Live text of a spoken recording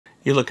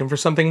You looking for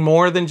something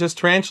more than just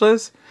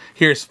tarantulas?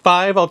 Here's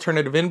 5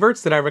 alternative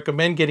inverts that I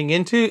recommend getting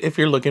into if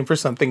you're looking for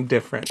something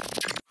different.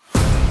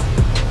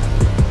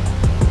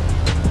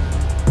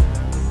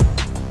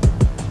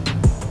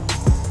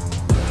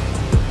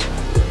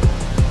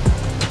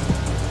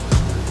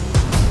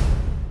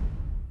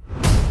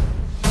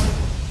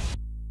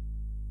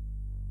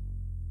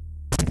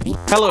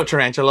 Hello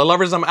tarantula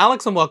lovers, I'm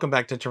Alex and welcome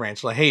back to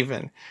Tarantula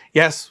Haven.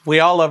 Yes,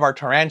 we all love our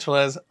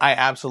tarantulas. I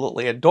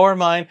absolutely adore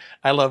mine.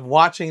 I love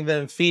watching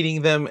them,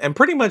 feeding them, and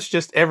pretty much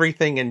just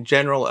everything in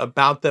general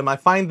about them. I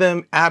find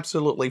them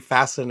absolutely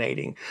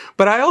fascinating,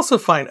 but I also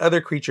find other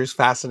creatures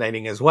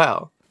fascinating as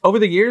well. Over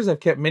the years,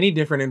 I've kept many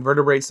different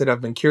invertebrates that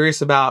I've been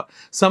curious about.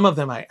 Some of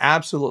them I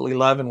absolutely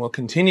love and will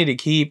continue to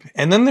keep.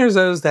 And then there's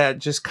those that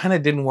just kind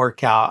of didn't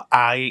work out.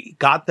 I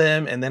got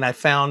them and then I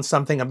found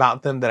something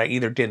about them that I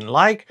either didn't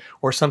like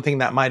or something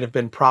that might have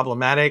been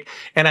problematic,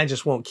 and I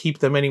just won't keep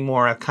them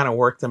anymore. I've kind of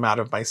worked them out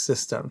of my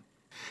system.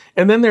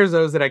 And then there's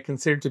those that I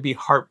consider to be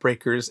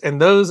heartbreakers,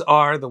 and those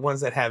are the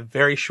ones that have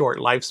very short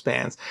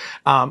lifespans.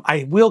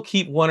 I will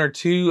keep 1 or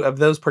 2 of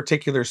those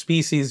particular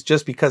species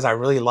just because I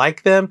really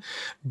like them,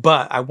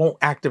 but I won't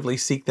actively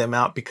seek them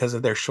out because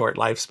of their short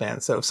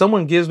lifespan. So if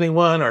someone gives me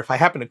one, or if I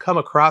happen to come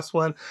across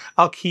one,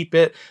 I'll keep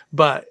it.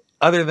 But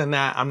other than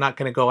that, I'm not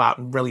going to go out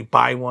and really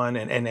buy one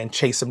and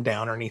chase them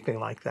down or anything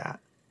like that.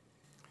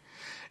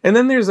 And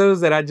then there's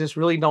those that I just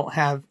really don't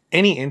have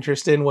any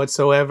interest in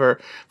whatsoever.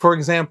 For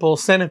example,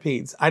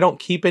 centipedes. I don't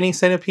keep any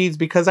centipedes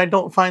because I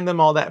don't find them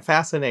all that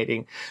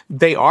fascinating.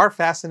 They are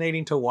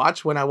fascinating to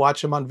watch when I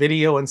watch them on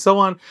video and so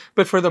on,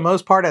 but for the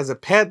most part as a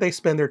pet, they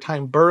spend their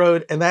time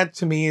burrowed, and that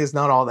to me is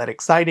not all that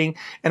exciting,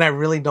 and I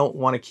really don't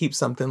want to keep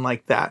something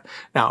like that.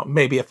 Now,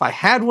 maybe if I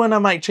had one, I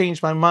might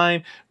change my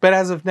mind, but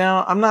as of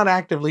now, I'm not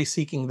actively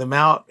seeking them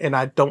out, and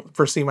I don't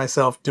foresee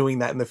myself doing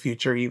that in the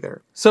future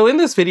either. So in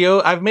this video,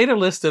 I've made a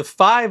list of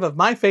 5 of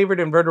my favorite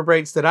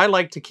invertebrates that I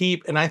like to keep,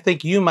 and I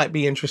think you might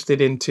be interested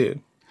in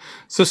too.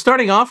 So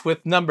starting off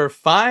with number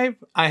 5,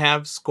 I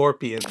have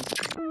scorpions.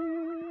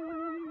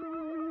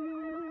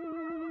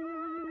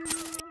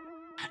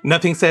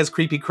 Nothing says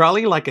creepy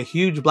crawly like a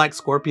huge black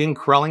scorpion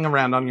crawling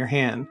around on your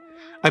hand.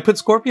 I put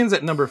scorpions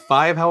at number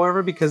 5,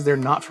 however, because they're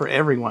not for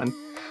everyone.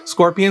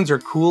 Scorpions are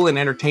cool and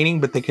entertaining,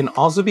 but they can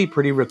also be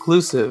pretty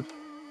reclusive.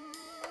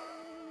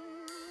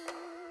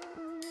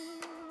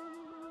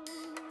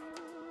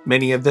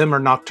 Many of them are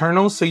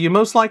nocturnal, so you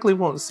most likely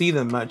won't see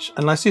them much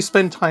unless you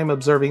spend time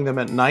observing them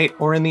at night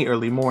or in the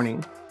early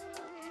morning.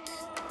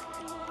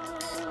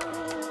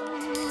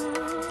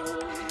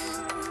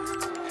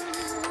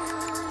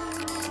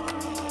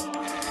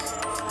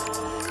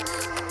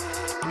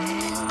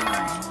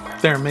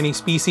 There are many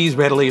species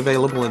readily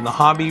available in the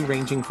hobby,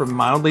 ranging from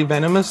mildly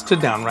venomous to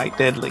downright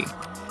deadly.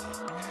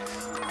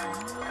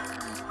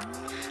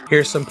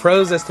 Here's some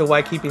pros as to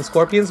why keeping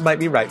scorpions might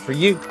be right for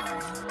you.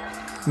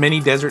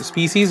 Many desert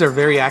species are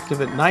very active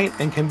at night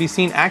and can be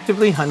seen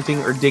actively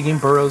hunting or digging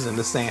burrows in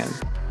the sand.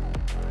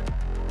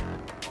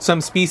 Some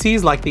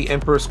species, like the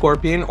emperor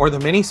scorpion or the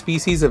many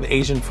species of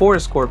Asian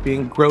forest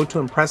scorpion, grow to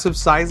impressive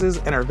sizes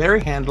and are very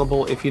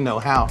handleable if you know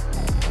how.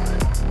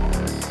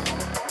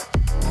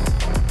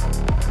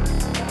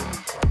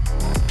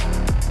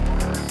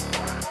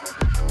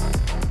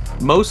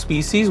 Most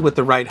species with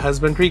the right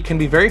husbandry can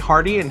be very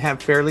hardy and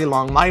have fairly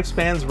long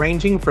lifespans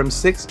ranging from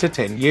 6 to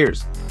 10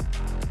 years.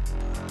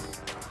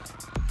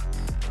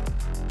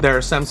 There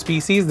are some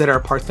species that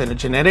are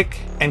parthenogenetic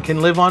and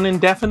can live on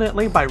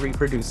indefinitely by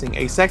reproducing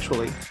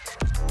asexually.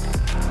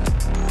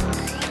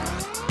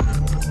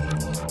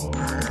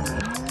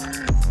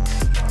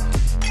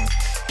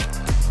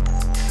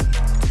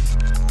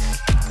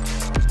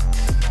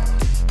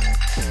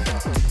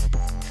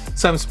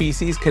 Some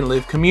species can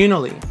live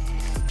communally.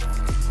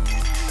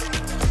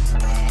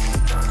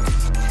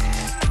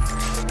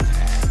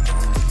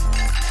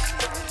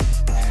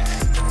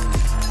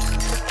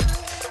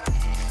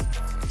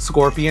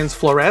 Scorpions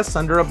fluoresce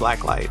under a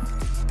black light.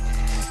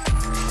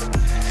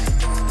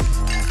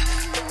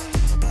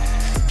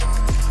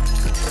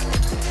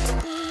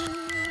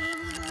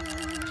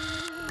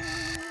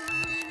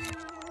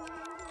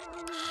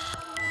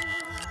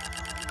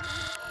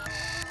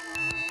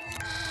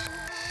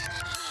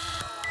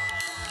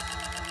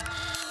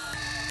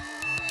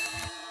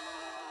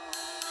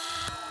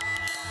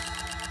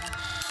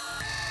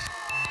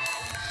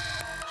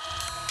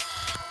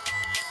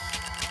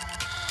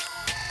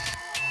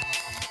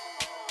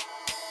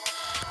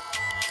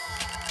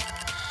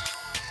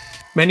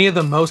 Many of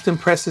the most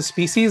impressive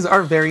species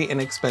are very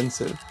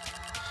inexpensive.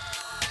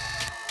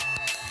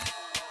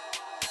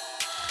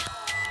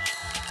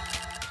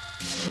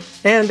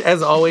 And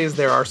as always,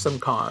 there are some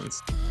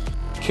cons.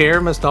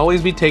 Care must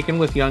always be taken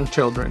with young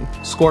children.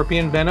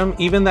 Scorpion venom,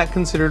 even that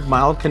considered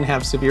mild, can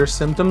have severe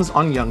symptoms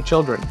on young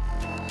children.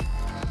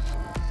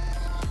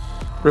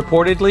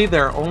 Reportedly,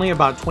 there are only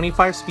about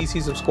 25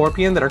 species of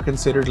scorpion that are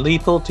considered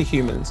lethal to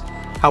humans.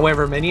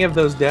 However, many of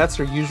those deaths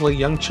are usually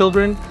young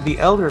children, the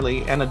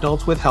elderly, and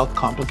adults with health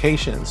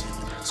complications.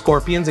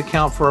 Scorpions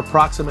account for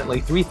approximately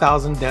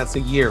 3,000 deaths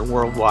a year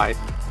worldwide.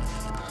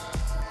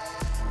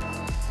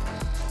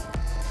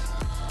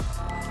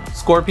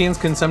 Scorpions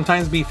can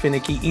sometimes be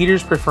finicky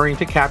eaters, preferring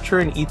to capture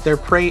and eat their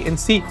prey in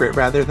secret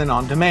rather than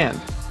on demand.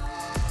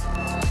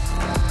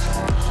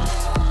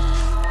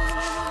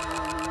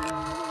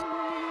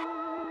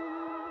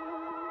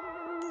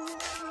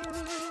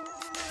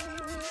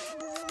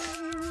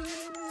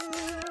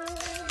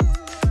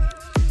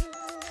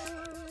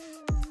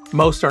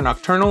 Most are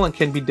nocturnal and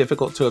can be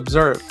difficult to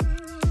observe.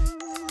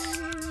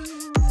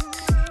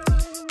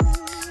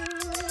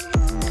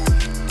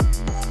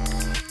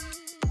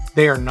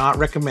 They are not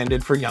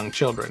recommended for young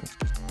children.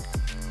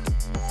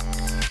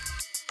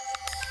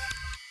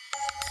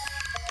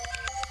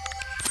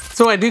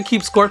 So I do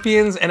keep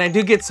scorpions and I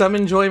do get some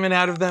enjoyment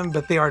out of them,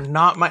 but they are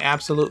not my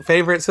absolute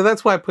favorite, so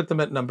that's why I put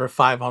them at number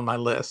 5 on my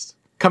list.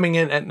 Coming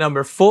in at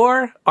number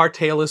 4 are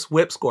tailless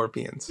whip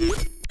scorpions.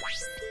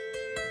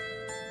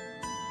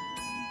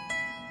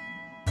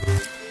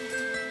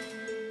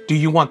 Do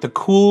you want the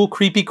cool,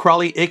 creepy,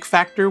 crawly ick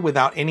factor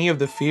without any of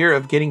the fear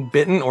of getting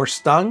bitten or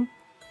stung?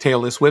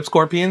 Tailless whip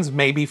scorpions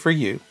may be for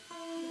you.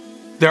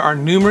 There are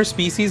numerous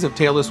species of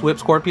tailless whip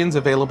scorpions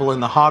available in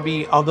the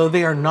hobby, although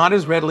they are not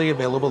as readily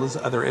available as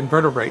other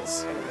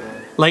invertebrates.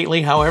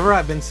 Lately, however,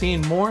 I've been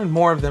seeing more and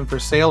more of them for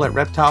sale at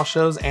reptile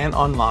shows and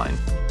online.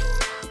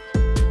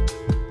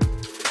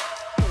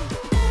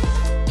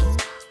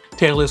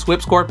 Tailless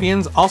whip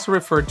scorpions, also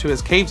referred to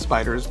as cave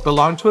spiders,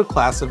 belong to a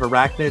class of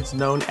arachnids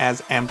known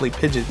as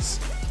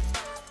amblypygids.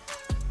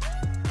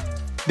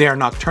 They are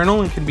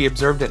nocturnal and can be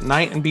observed at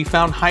night and be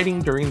found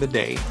hiding during the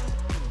day.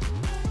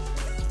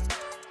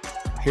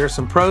 Here are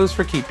some pros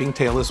for keeping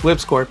tailless whip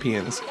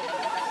scorpions.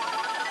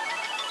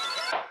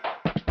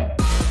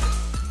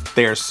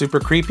 They are super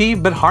creepy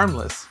but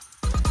harmless.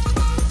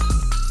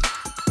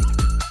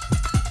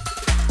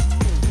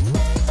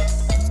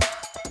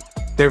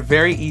 They're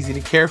very easy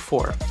to care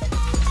for.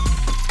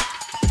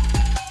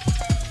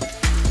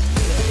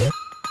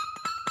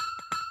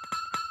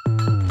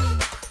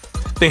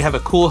 They have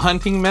a cool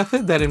hunting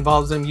method that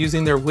involves them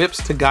using their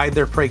whips to guide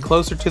their prey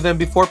closer to them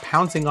before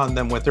pouncing on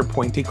them with their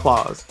pointy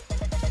claws.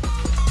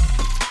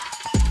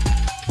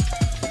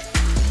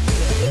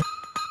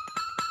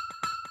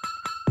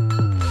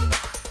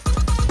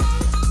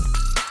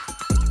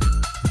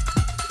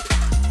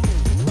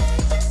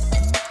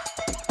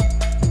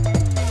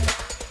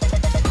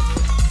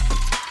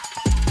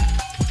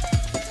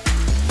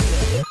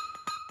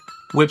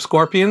 Whip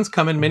scorpions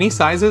come in many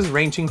sizes,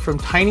 ranging from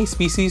tiny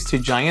species to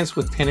giants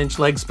with 10-inch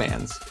leg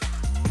spans.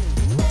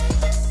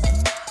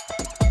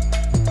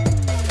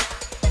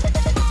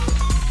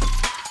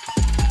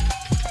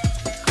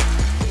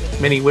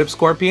 Many whip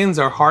scorpions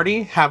are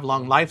hardy, have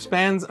long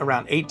lifespans,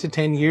 around 8 to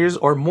 10 years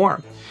or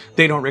more.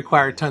 They don't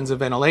require tons of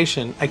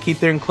ventilation. I keep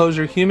their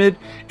enclosure humid,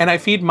 and I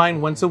feed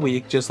mine once a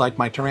week, just like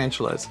my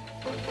tarantulas.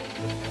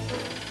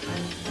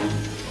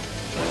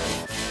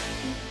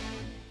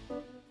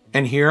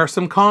 And here are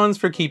some cons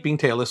for keeping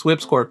tailless whip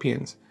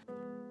scorpions.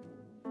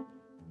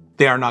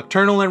 They are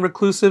nocturnal and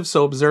reclusive,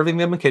 so observing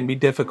them can be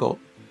difficult.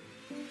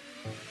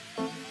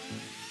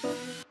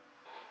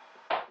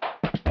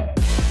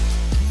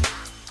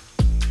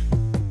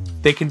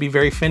 They can be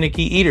very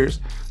finicky eaters.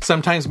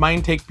 Sometimes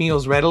mine take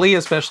meals readily,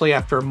 especially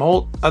after a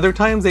molt. Other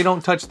times they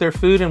don't touch their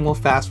food and will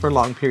fast for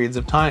long periods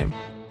of time.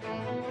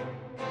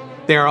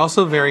 They are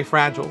also very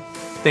fragile.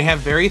 They have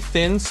very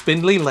thin,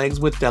 spindly legs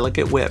with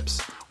delicate whips.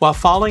 While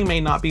falling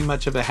may not be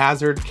much of a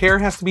hazard, care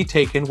has to be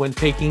taken when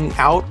taking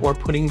out or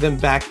putting them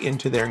back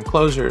into their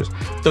enclosures.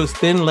 Those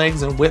thin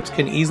legs and whips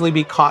can easily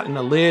be caught in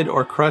a lid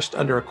or crushed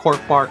under a cork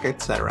bark,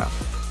 etc.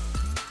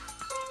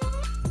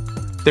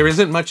 There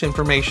isn't much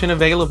information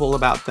available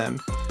about them.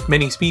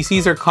 Many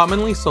species are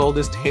commonly sold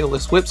as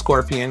tailless whip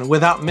scorpion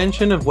without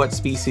mention of what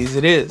species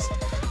it is.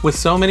 With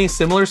so many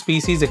similar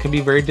species, it can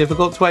be very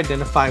difficult to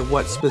identify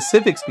what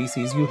specific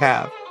species you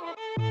have.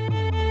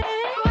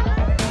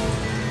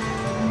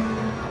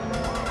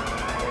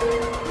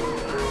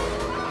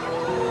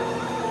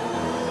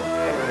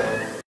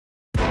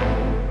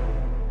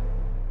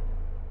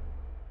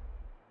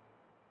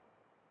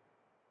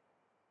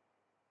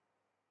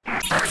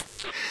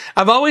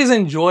 I've always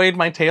enjoyed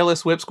my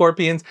tailless whip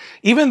scorpions,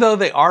 even though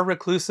they are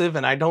reclusive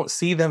and I don't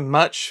see them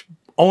much.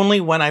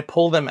 Only when I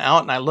pull them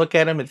out and I look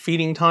at them at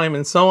feeding time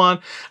and so on,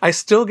 I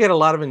still get a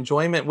lot of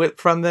enjoyment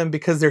from them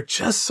because they're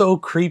just so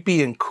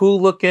creepy and cool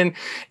looking,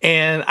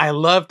 and I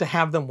love to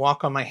have them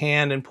walk on my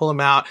hand and pull them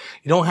out.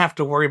 You don't have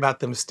to worry about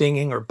them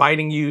stinging or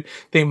biting you.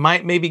 They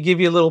might maybe give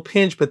you a little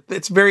pinch, but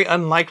it's very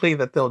unlikely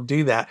that they'll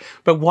do that.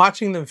 But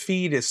watching them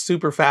feed is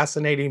super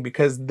fascinating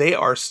because they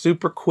are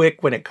super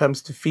quick when it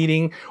comes to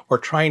feeding or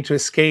trying to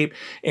escape,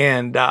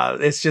 and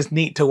it's just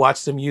neat to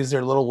watch them use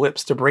their little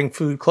whips to bring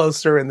food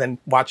closer and then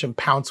watch them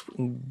pounce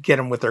and get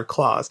them with their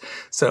claws.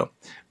 So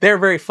they're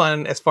very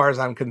fun as far as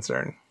I'm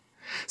concerned.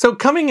 So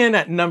coming in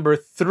at number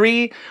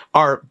 3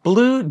 are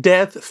blue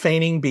death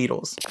feigning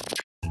beetles.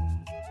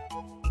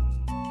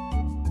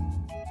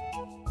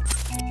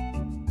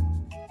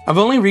 I've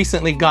only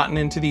recently gotten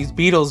into these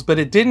beetles, but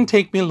it didn't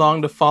take me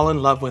long to fall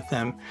in love with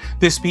them.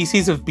 This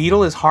species of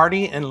beetle is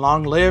hardy and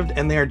long-lived,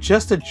 and they are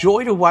just a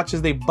joy to watch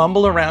as they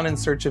bumble around in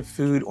search of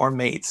food or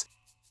mates.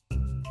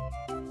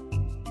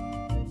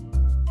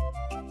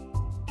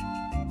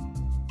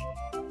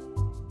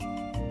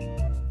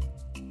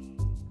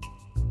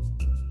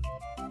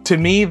 To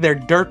me, their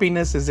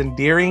derpiness is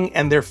endearing,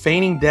 and their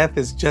feigning death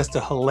is just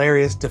a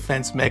hilarious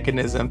defense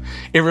mechanism.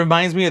 It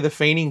reminds me of the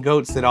fainting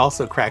goats that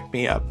also crack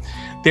me up.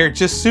 They're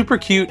just super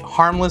cute,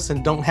 harmless,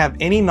 and don't have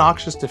any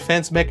noxious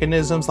defense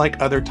mechanisms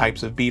like other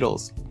types of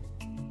beetles.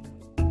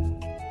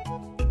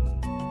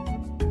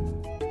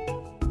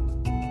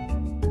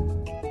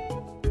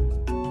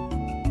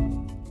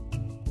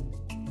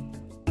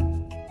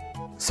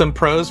 Some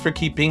pros for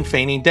keeping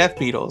feigning death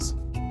beetles.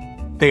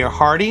 They are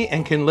hardy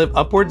and can live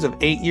upwards of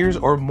 8 years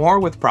or more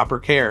with proper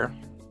care.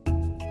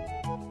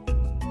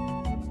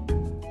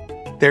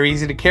 They're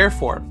easy to care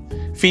for.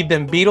 Feed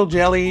them beetle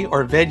jelly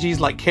or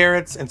veggies like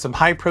carrots and some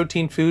high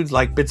protein foods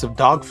like bits of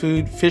dog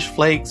food, fish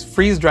flakes,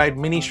 freeze-dried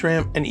mini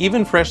shrimp, and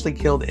even freshly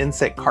killed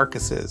insect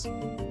carcasses.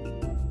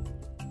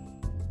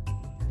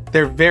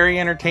 They're very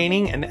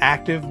entertaining and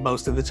active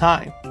most of the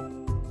time.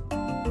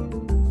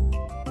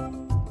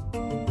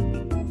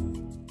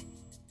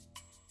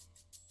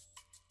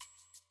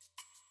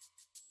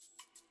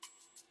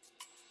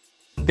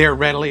 They're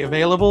readily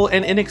available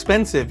and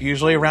inexpensive,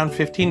 usually around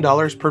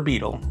 $15 per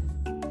beetle.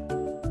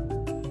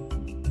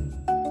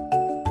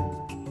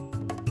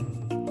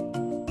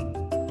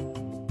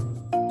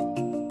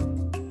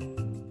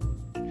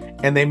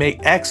 And they make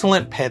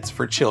excellent pets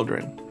for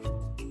children.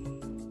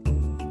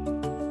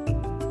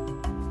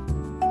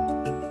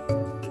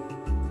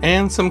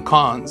 And some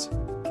cons.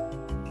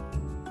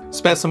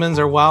 Specimens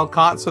are wild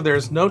caught, so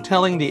there's no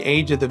telling the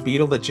age of the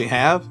beetle that you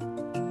have.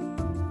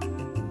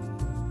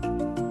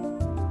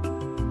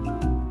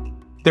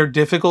 They're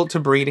difficult to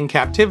breed in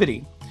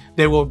captivity.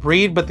 They will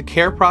breed, but the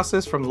care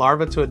process from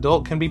larva to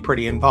adult can be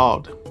pretty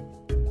involved.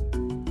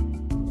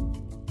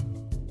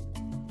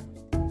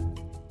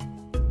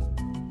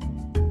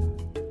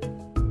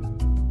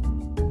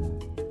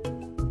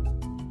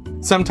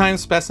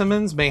 Sometimes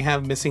specimens may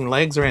have missing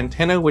legs or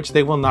antennae, which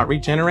they will not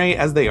regenerate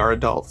as they are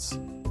adults.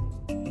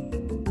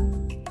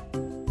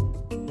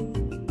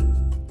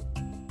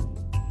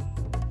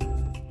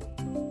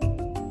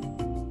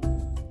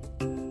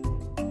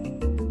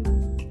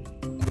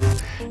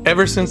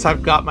 Ever since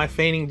I've got my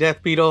feigning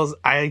death beetles,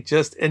 I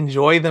just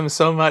enjoy them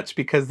so much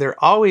because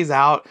they're always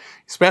out,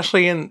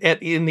 especially in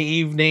the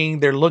evening.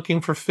 They're looking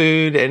for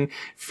food, and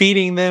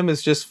feeding them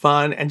is just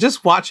fun. And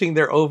just watching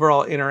their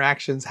overall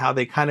interactions, how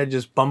they kind of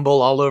just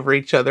bumble all over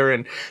each other,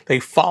 and they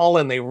fall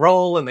and they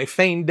roll and they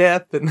feign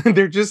death, and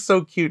they're just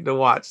so cute to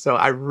watch. So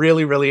I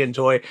really, really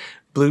enjoy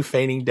blue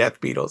feigning death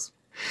beetles.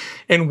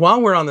 And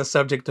while we're on the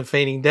subject of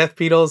feigning death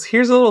beetles,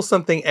 here's a little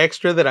something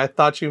extra that I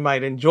thought you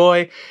might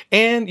enjoy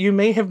and you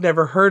may have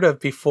never heard of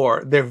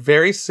before. They're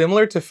very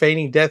similar to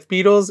feigning death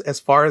beetles as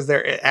far as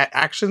their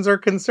actions are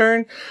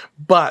concerned,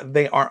 but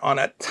they are on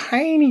a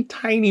tiny,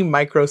 tiny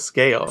micro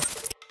scale.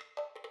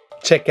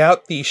 Check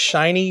out these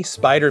shiny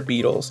spider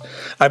beetles.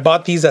 I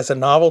bought these as a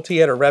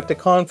novelty at a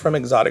Repticon from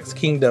Exotics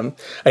Kingdom.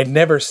 I'd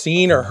never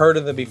seen or heard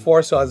of them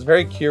before, so I was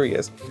very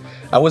curious.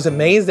 I was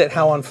amazed at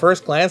how on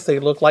first glance they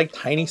look like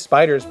tiny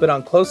spiders, but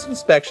on close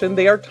inspection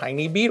they are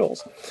tiny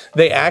beetles.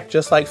 They act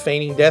just like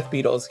feigning death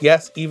beetles,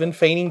 yes, even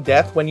feigning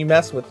death when you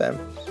mess with them.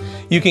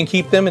 You can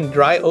keep them in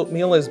dry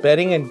oatmeal as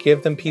bedding and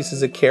give them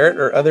pieces of carrot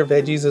or other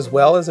veggies as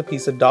well as a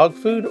piece of dog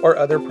food or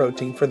other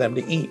protein for them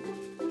to eat.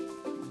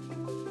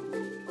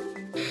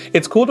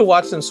 It's cool to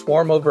watch them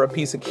swarm over a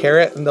piece of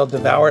carrot and they'll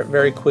devour it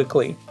very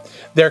quickly.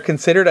 They're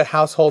considered a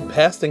household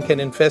pest and can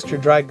infest your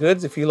dry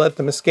goods if you let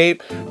them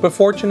escape, but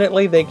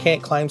fortunately they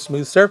can't climb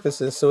smooth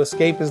surfaces, so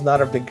escape is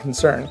not a big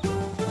concern.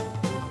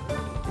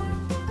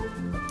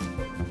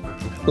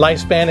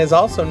 Lifespan is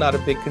also not a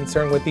big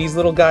concern with these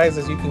little guys,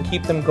 as you can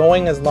keep them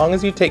going as long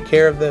as you take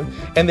care of them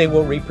and they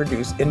will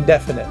reproduce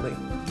indefinitely.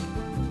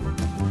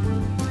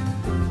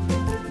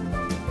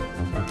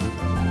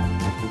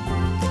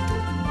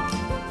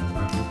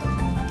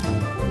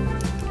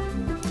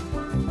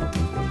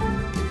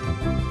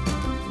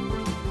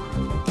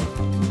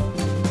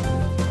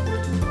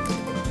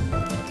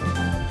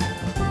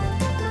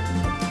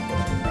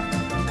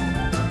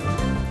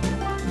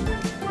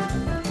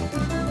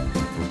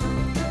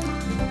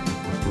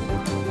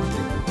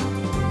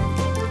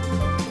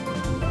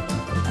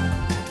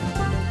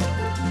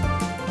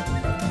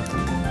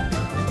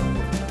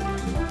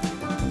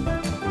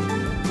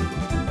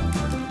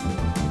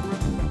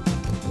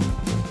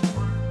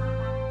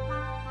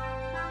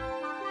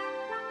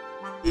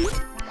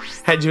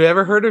 Had you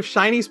ever heard of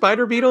shiny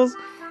spider beetles?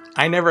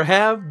 I never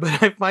have,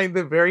 but I find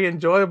them very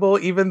enjoyable,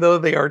 even though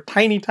they are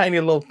tiny, tiny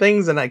little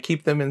things and I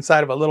keep them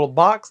inside of a little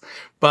box,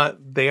 but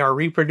they are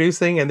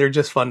reproducing and they're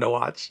just fun to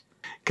watch.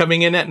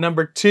 Coming in at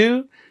number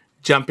 2,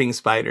 jumping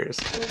spiders.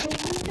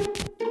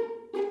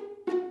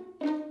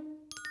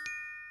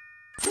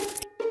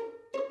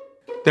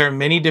 There are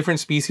many different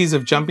species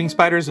of jumping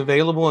spiders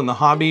available in the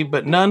hobby,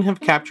 but none have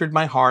captured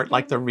my heart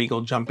like the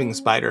regal jumping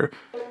spider.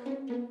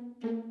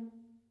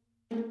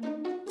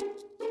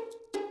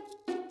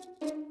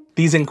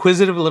 These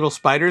inquisitive little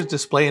spiders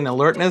display an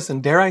alertness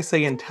and, dare I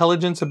say,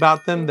 intelligence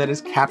about them that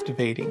is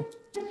captivating.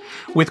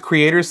 With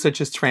creators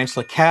such as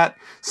Tarantula Cat,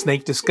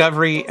 Snake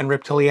Discovery, and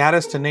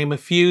Reptiliatus, to name a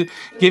few,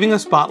 giving a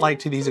spotlight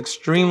to these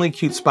extremely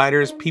cute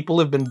spiders, people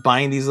have been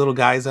buying these little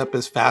guys up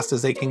as fast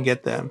as they can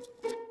get them.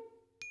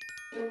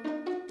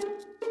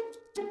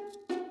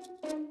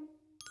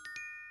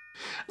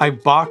 I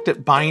balked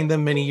at buying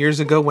them many years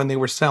ago when they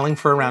were selling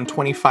for around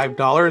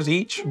 $25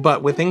 each,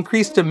 but with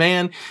increased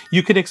demand,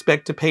 you can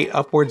expect to pay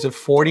upwards of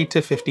 $40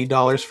 to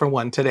 $50 for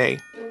one today.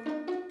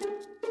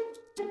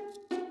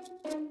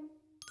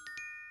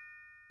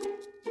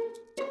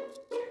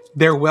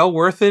 They're well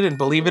worth it, and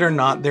believe it or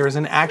not, there is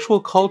an actual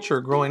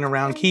culture growing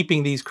around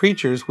keeping these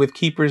creatures, with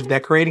keepers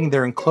decorating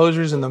their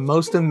enclosures in the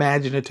most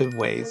imaginative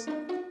ways.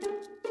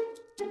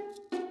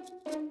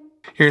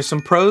 Here's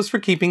some pros for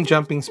keeping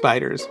jumping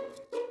spiders.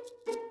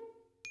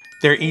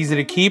 They're easy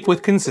to keep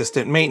with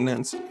consistent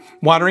maintenance.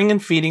 Watering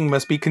and feeding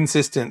must be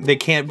consistent. They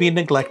can't be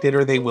neglected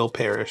or they will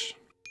perish.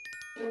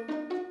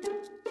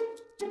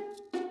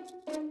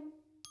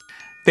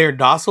 They're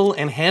docile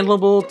and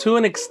handleable to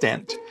an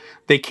extent.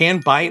 They can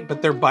bite,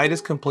 but their bite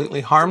is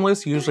completely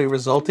harmless, usually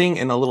resulting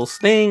in a little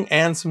sting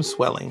and some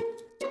swelling.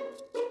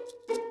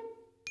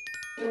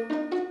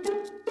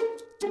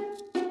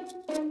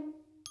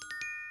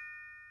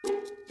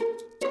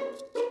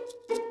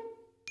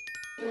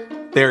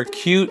 They're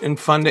cute and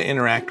fun to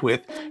interact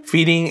with.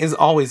 Feeding is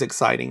always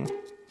exciting.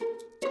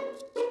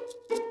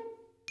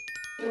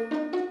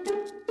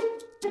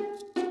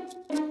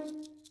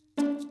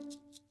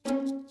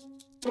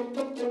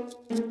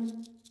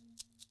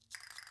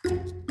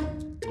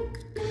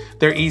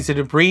 They're easy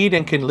to breed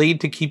and can lead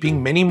to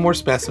keeping many more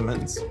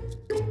specimens.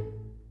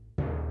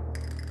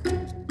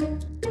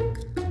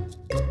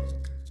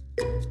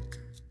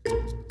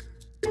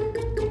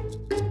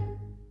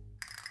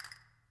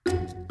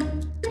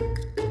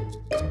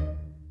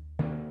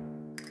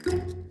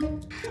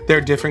 There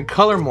are different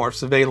color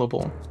morphs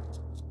available.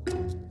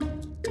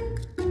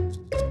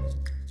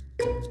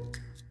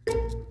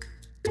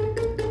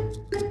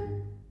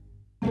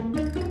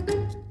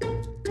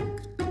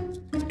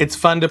 It's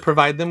fun to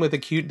provide them with a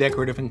cute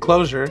decorative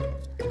enclosure,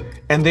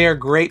 and they are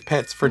great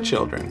pets for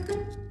children.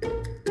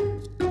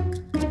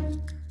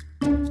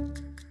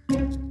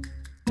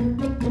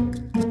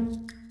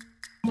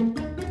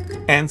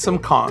 And some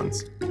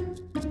cons.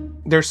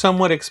 They're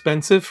somewhat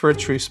expensive for a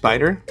true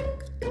spider.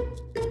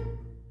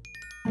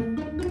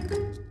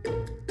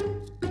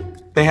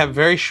 They have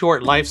very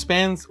short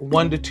lifespans,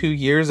 1 to 2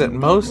 years at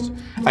most.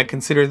 I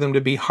consider them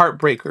to be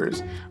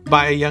heartbreakers.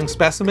 Buy a young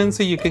specimen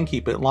so you can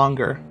keep it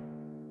longer.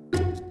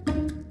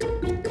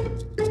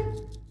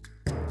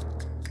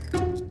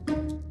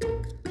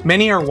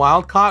 Many are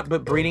wild caught,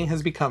 but breeding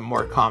has become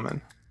more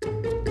common.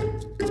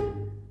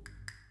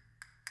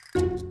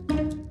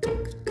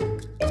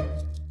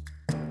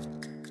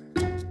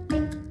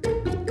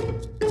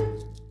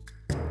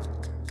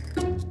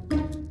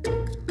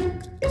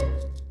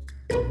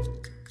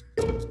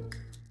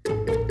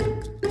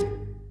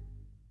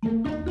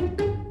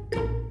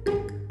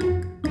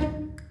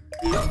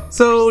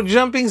 So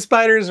jumping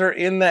spiders are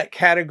in that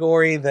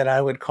category that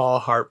I would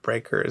call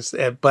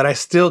heartbreakers, but I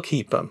still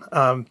keep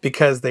them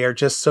because they are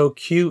just so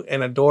cute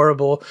and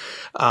adorable.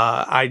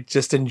 I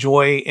just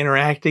enjoy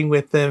interacting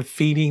with them,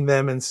 feeding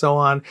them, and so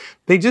on.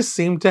 They just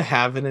seem to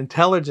have an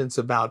intelligence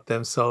about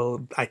them,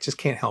 so I just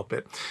can't help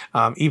it,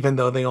 even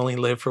though they only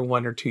live for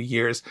 1 or 2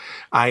 years.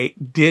 I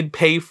did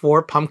pay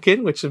for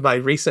Pumpkin, which is my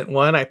recent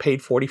one. I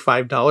paid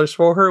 $45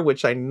 for her,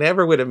 which I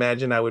never would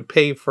imagine I would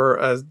pay for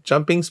a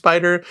jumping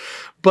spider,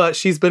 but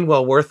she's been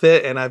well worth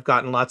it, and I've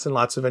gotten lots and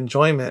lots of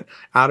enjoyment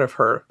out of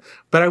her.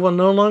 But I will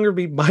no longer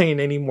be buying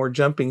any more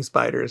jumping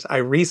spiders. I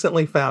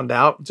recently found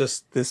out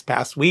just this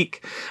past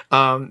week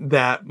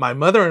that my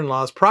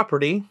mother-in-law's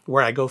property,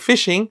 where I go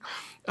fishing,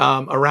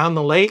 around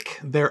the lake,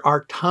 there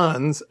are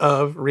tons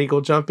of regal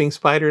jumping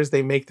spiders.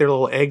 They make their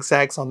little egg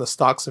sacs on the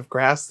stalks of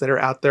grass that are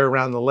out there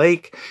around the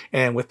lake,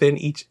 and within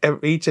each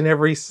and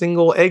every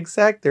single egg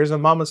sac, there's a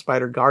mama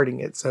spider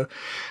guarding it. So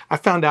I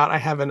found out I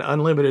have an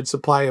unlimited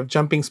supply of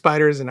jumping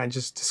spiders, and I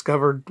just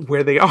discovered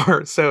where they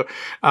are. So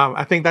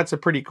I think that's a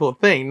pretty cool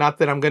thing. Not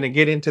that I'm going to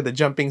get into the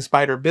jumping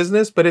spider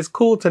business, but it's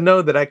cool to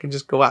know that I can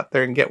just go out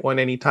there and get one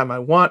anytime I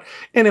want.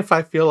 And if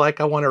I feel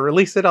like I want to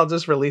release it, I'll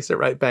just release it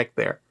right back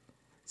there.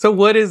 So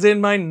what is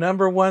in my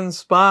 #1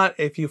 spot?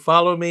 If you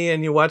follow me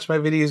and you watch my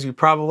videos, you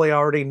probably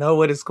already know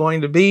what it's going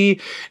to be,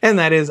 and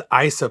that is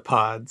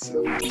isopods.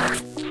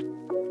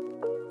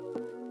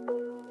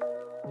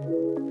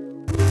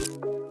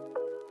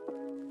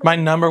 My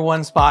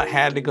 #1 spot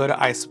had to go to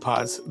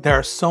isopods. There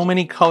are so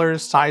many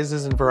colors,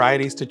 sizes, and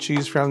varieties to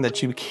choose from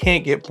that you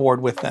can't get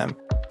bored with them.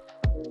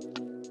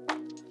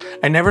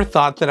 I never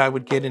thought that I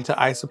would get into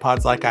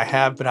isopods like I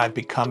have, but I've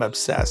become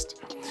obsessed.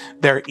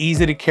 They're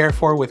easy to care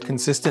for with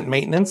consistent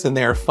maintenance, and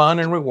they are fun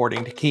and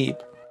rewarding to keep.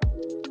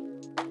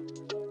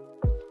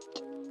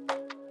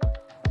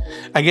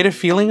 I get a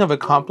feeling of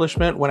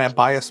accomplishment when I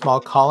buy a small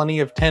colony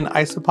of 10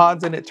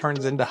 isopods and it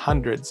turns into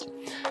hundreds.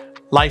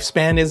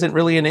 Lifespan isn't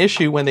really an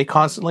issue when they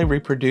constantly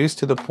reproduce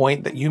to the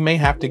point that you may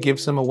have to give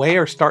some away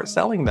or start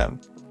selling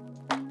them.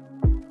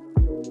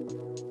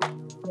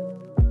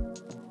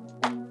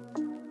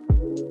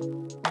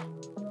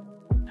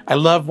 I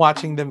love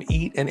watching them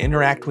eat and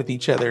interact with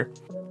each other.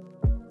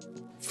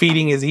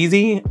 Feeding is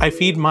easy. I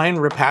feed mine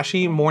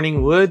Repashy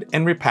morning wood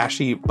and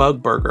Repashy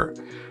bug burger.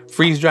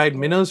 Freeze-dried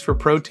minnows for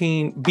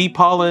protein, bee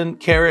pollen,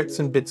 carrots,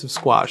 and bits of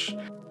squash.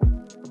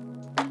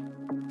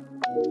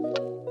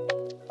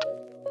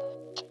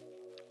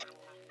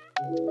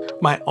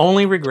 My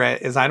only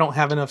regret is I don't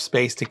have enough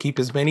space to keep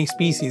as many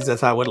species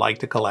as I would like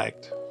to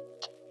collect.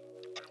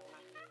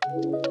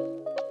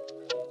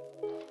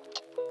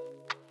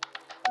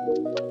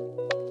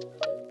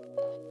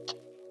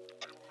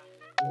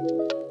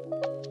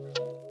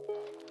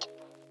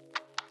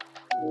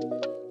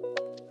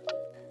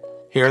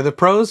 Here are the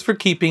pros for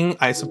keeping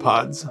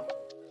isopods.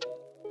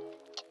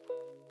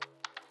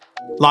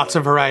 Lots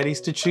of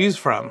varieties to choose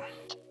from.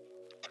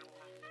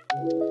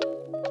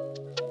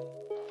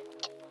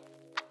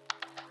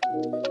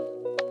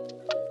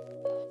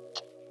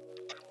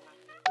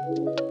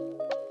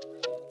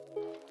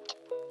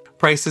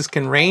 Prices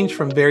can range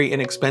from very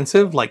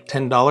inexpensive, like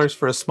 $10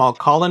 for a small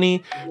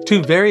colony,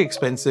 to very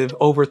expensive,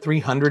 over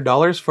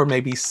 $300 for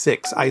maybe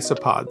 6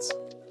 isopods.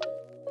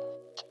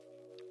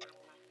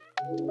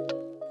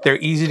 They're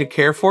easy to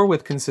care for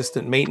with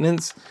consistent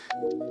maintenance.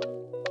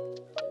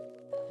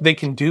 They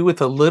can do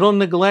with a little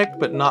neglect,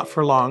 but not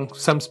for long.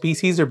 Some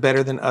species are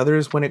better than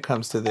others when it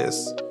comes to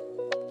this.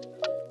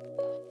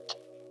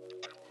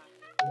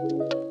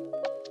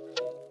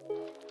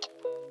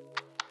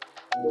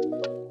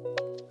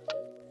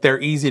 They're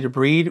easy to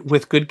breed.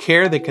 With good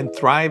care, they can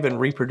thrive and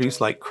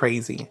reproduce like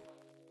crazy.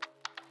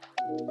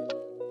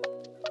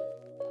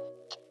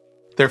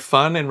 They're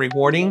fun and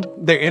rewarding.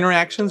 Their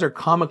interactions are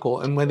comical,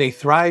 and when they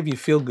thrive, you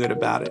feel good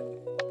about it.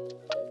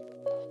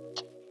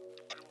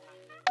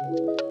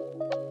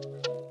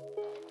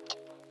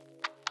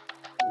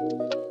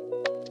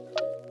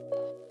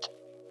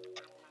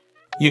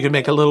 You can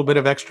make a little bit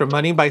of extra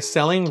money by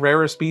selling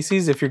rarer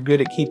species if you're good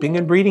at keeping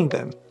and breeding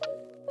them.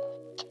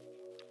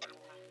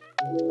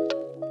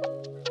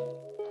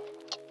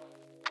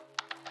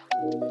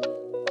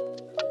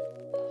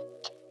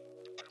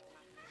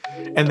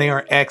 And they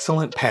are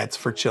excellent pets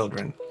for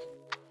children.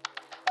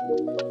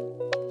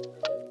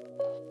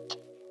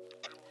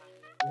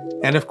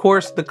 And of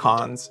course, the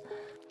cons.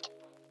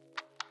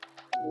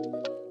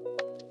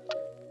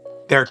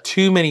 There are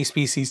too many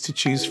species to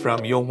choose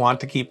from. You'll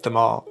want to keep them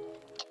all.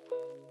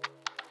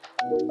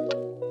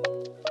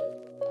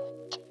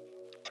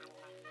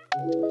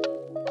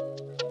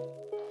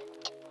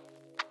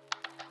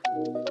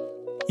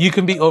 You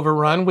can be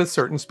overrun with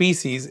certain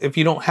species. If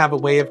you don't have a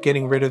way of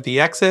getting rid of the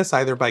excess,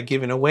 either by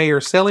giving away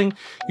or selling,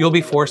 you'll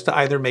be forced to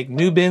either make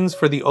new bins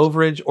for the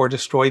overage or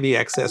destroy the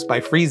excess by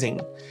freezing.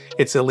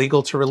 It's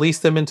illegal to release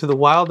them into the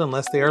wild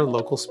unless they are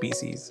local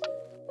species.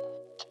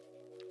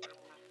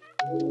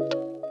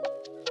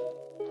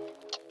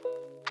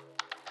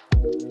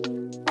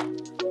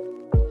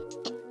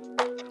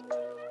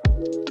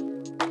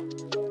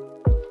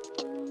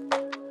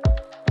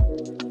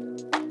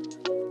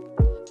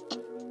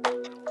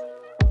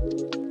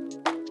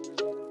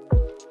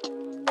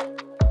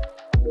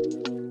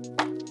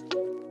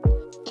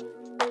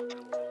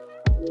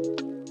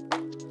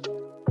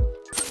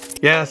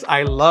 Yes,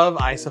 I love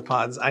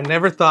isopods. I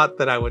never thought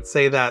that I would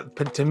say that,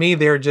 but to me,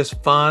 they're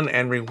just fun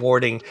and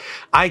rewarding.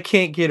 I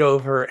can't get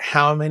over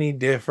how many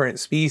different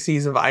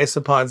species of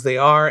isopods they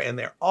are, and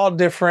they're all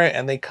different,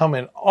 and they come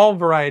in all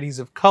varieties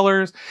of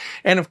colors.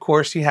 And of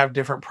course, you have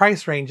different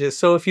price ranges.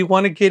 So if you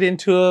want to get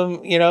into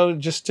them, you know,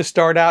 just to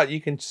start out, you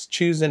can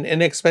choose an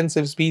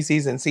inexpensive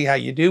species and see how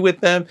you do with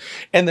them,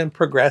 and then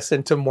progress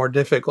into more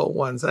difficult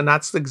ones. And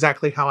that's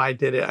exactly how I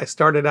did it. I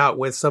started out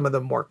with some of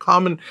the more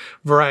common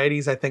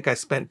varieties. I think I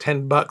spent $10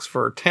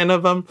 for 10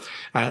 of them,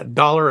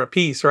 $1 a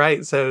piece,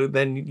 right? So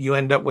then you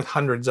end up with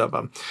hundreds of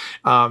them.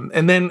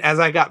 And then as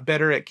I got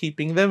better at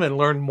keeping them and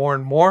learned more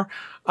and more,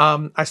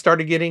 I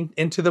started getting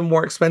into the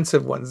more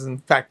expensive ones. In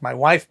fact, my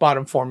wife bought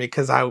them for me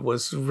because I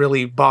was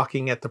really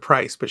balking at the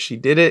price, but she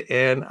did it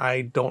and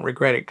I don't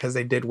regret it because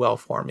they did well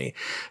for me.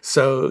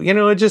 So, you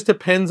know, it just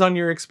depends on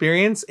your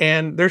experience,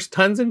 and there's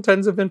tons and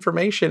tons of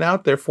information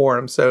out there for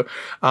them. So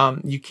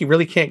you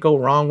really can't go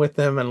wrong with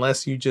them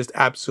unless you just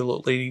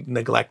absolutely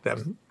neglect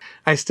them.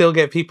 I still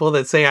get people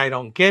that say, I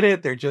don't get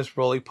it. They're just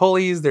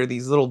roly-polies. They're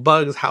these little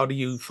bugs. How do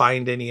you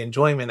find any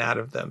enjoyment out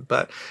of them?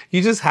 But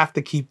you just have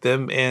to keep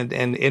them and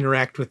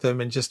interact with them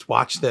and just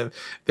watch them.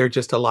 They're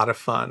just a lot of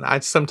fun.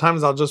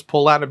 Sometimes I'll just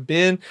pull out a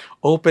bin,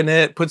 open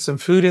it, put some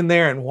food in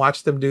there and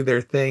watch them do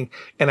their thing.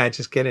 And I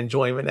just get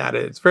enjoyment out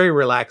of it. It's very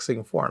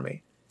relaxing for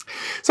me.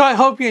 So I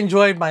hope you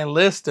enjoyed my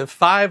list of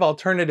 5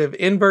 alternative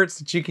inverts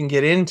that you can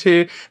get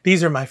into.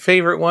 These are my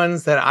favorite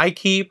ones that I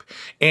keep.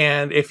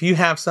 And if you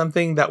have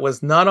something that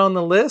was not on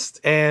the list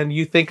and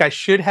you think I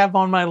should have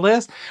on my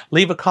list,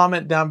 leave a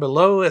comment down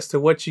below as to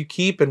what you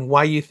keep and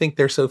why you think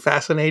they're so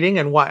fascinating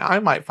and why I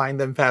might find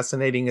them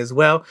fascinating as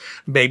well.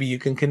 Maybe you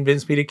can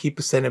convince me to keep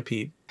a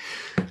centipede.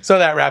 So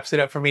that wraps it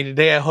up for me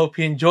today. I hope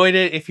you enjoyed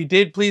it. If you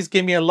did, please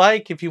give me a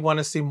like. If you want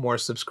to see more,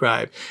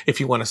 subscribe. If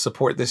you want to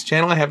support this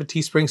channel, I have a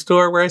Teespring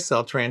store where I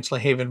sell Tarantula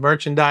Haven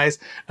merchandise.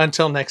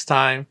 Until next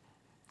time,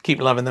 keep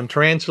loving them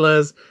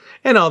tarantulas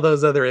and all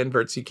those other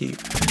inverts you keep.